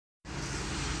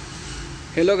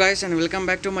Hello guys, and welcome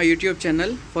back to my YouTube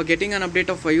channel. For getting an update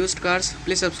of used cars,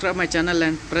 please subscribe my channel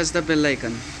and press the bell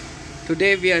icon.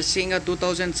 Today we are seeing a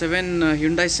 2007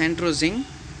 Hyundai SANTRO Xing,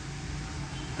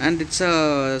 and it's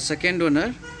a second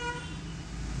owner.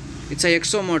 It's a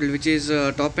EXO model, which is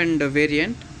a top end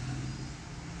variant,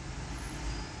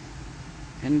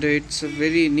 and it's a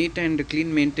very neat and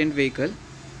clean maintained vehicle.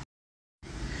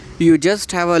 You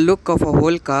just have a look of a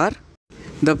whole car.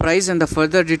 The price and the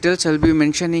further details I'll be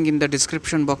mentioning in the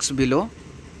description box below.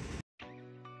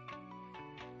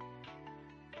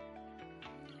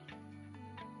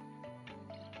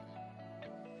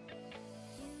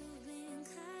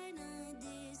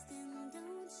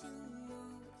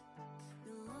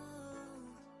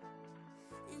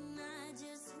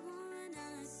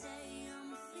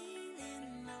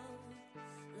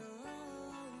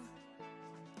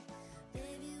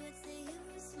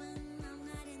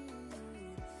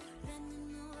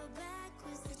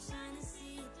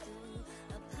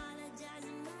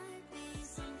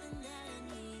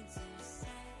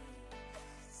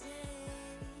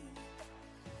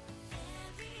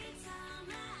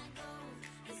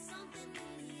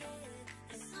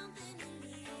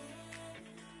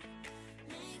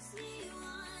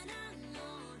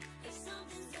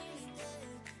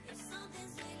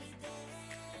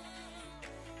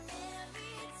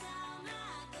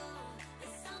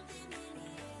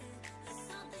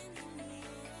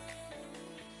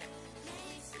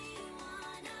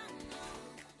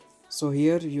 So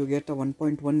here you get a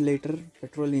 1.1 liter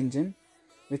petrol engine,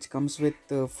 which comes with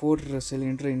 4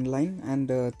 cylinder inline and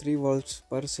 3 volts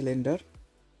per cylinder,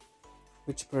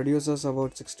 which produces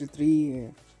about 63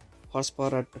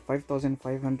 horsepower at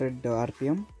 5500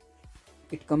 rpm.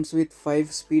 It comes with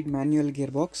 5-speed manual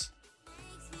gearbox.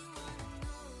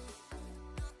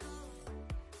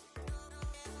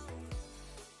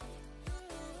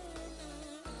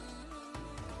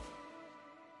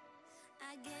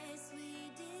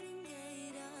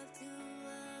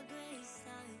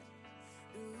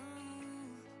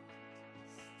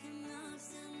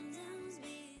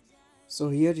 So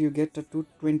here you get a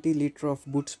 220 liter of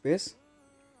boot space,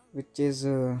 which is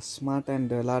smart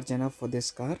and large enough for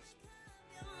this car.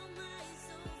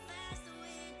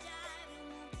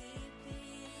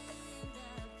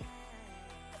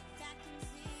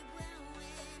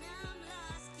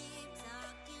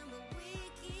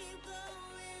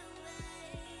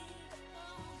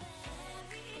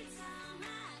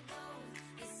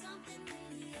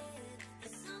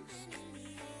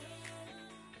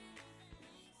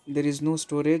 There is no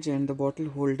storage and the bottle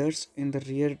holders in the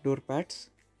rear door pads.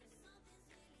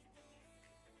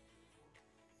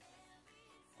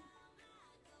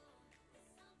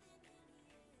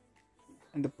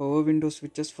 And the power window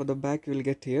switches for the back you will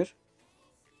get here.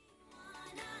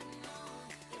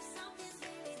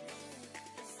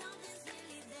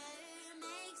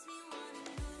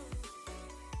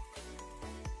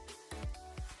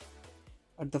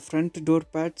 At the front door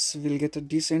pads will get a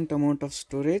decent amount of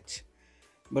storage,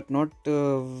 but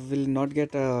will not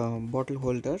get a bottle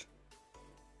holder.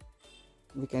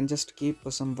 We can just keep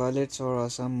some wallets or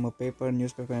some paper,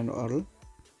 newspaper and all.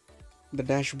 The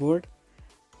dashboard,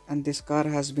 and this car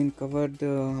has been covered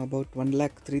about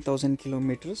 1,03,000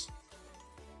 kilometers,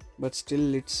 but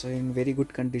still it's in very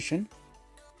good condition.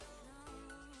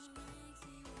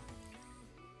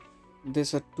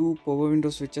 There's a 2 power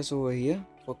window switches over here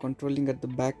for controlling at the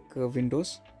back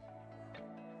windows.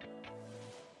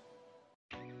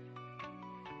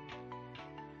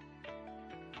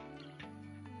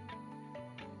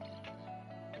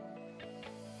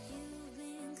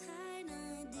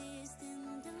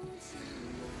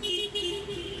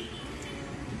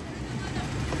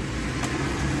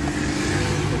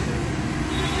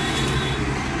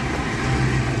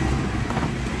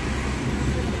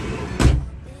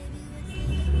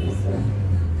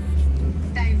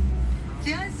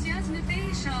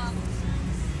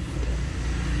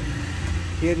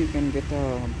 Here you can get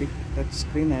a big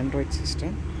touchscreen Android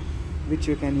system, which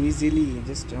you can easily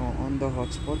just on the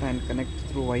hotspot and connect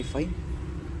through Wi-Fi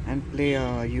and play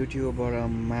YouTube or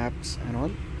maps and all.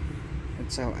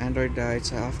 It's a Android,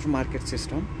 it's an aftermarket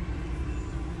system.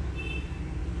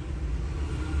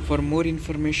 For more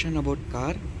information about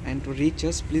car and to reach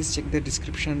us, please check the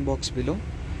description box below.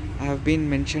 I have been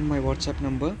mentioned my WhatsApp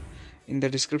number in the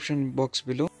description box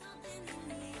below.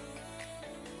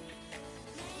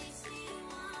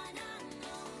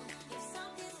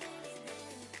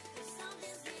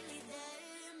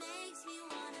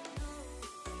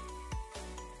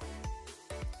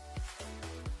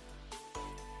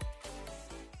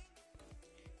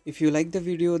 If you like the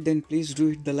video, then please do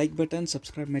hit the like button,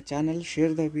 subscribe my channel,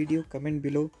 share the video, comment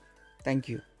below Thank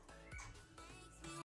you.